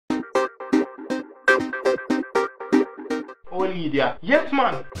Oh, Lydia. Yes,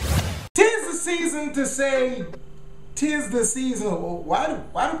 man. Tis the season to say, tis the season. Why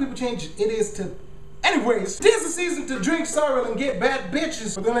do people change it is to... Anyways, tis the season to drink sorrel and get bad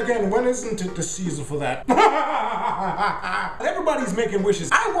bitches. But then again, when isn't it the season for that? Everybody's making wishes.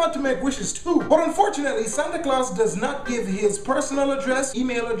 I want to make wishes too. But unfortunately, Santa Claus does not give his personal address,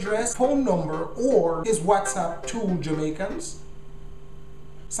 email address, phone number, or his WhatsApp to Jamaicans.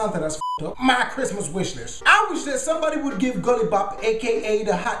 Santa, that's f***ed up. My Christmas wish list. I wish that somebody would give Gully Bop, aka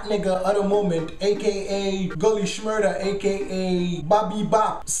the hot nigga of the moment, aka Gully Schmurda, aka Bobby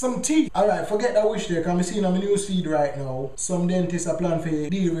Bop, some teeth. Alright, forget that wish there, cause I'm seeing on my news feed right now. Some dentists are planning for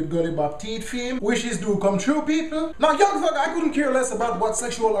deal with Gully Bop teeth fame. Wishes do come true, people. Now, young fuck, I couldn't care less about what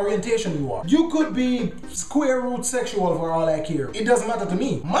sexual orientation you are. You could be square root sexual for all I care. It doesn't matter to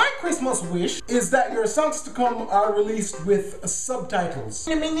me. My Christmas wish is that your songs to come are released with subtitles.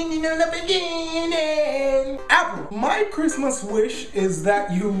 Apple, my Christmas wish is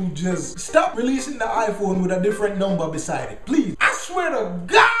that you just stop releasing the iPhone with a different number beside it. Please. I swear to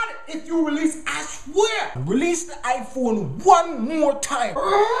God, if you release, I swear, release the iPhone one more time.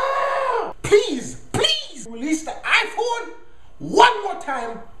 Please, please, release the iPhone one more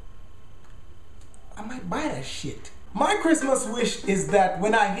time. I might buy that shit. My Christmas wish is that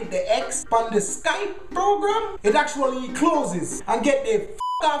when I hit the X on the Skype program, it actually closes and get the f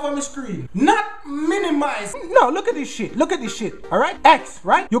off of my screen. Not minimize. No, look at this shit. Look at this shit. Alright? X,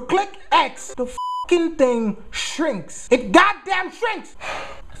 right? You click X. The fucking thing shrinks. It goddamn shrinks.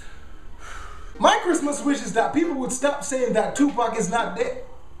 My Christmas wish is that people would stop saying that Tupac is not dead.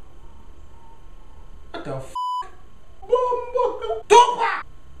 What the f? Tupac!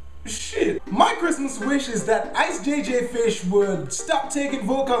 Shit. My Christmas wish is that Ice JJ Fish would stop taking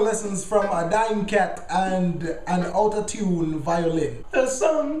vocal lessons from a dying cat and an auto-tune violin. There's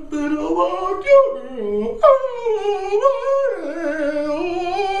something about you.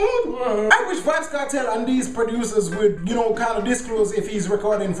 I wish Vibes Cartel and these producers would, you know, kind of disclose if he's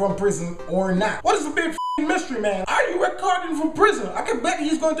recording from prison or not. What is the big mystery, man? Are you recording from prison? I can bet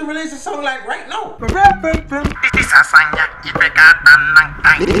he's going to release a song like right now. It's a song, yeah, it record from long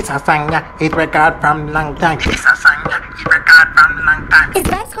time. It's a song, yeah, it record from long time. It's a song, yeah, it record from long time. Is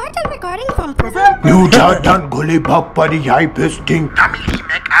Vibes Cartel recording from prison? You Jordan Gully Bop for the hypest thing. Family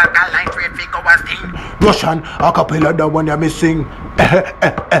make alkaline trade figure was thing. Russian acapella, the one you're missing.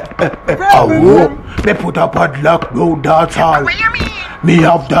 Oh, me put a padlock, no that's all. What you mean? Me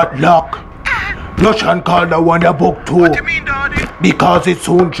have that lock. Russian call the one you book to. What you mean, daddy? Because it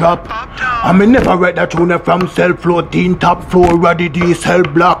soon drop. I me never read that tune from cell floating top floor ready the cell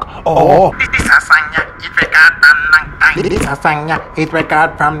block. Oh. It's a song, yeah, it record from long time. It's a song, yeah, it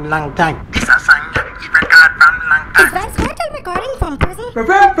record from long time. It's a song, yeah, it record from long Is time. Vibes Cartel recording from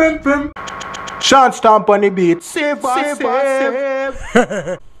prison? Sean stamp on the beat. Safe.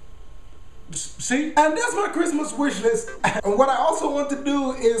 See? And that's my Christmas wish list. And what I also want to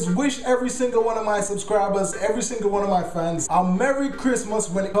do is wish every single one of my subscribers, every single one of my fans, a Merry Christmas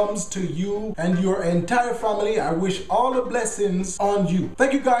when it comes to you and your entire family. I wish all the blessings on you.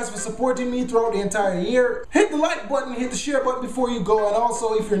 Thank you guys for supporting me throughout the entire year. Hit the like button, hit the share button before you go. And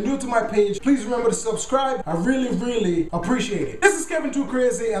also, if you're new to my page, please remember to subscribe. I really appreciate it. This is Kevin Too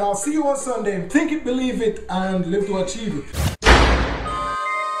Crazy, and I'll see you on Sunday. Think it, believe it, and live to achieve it.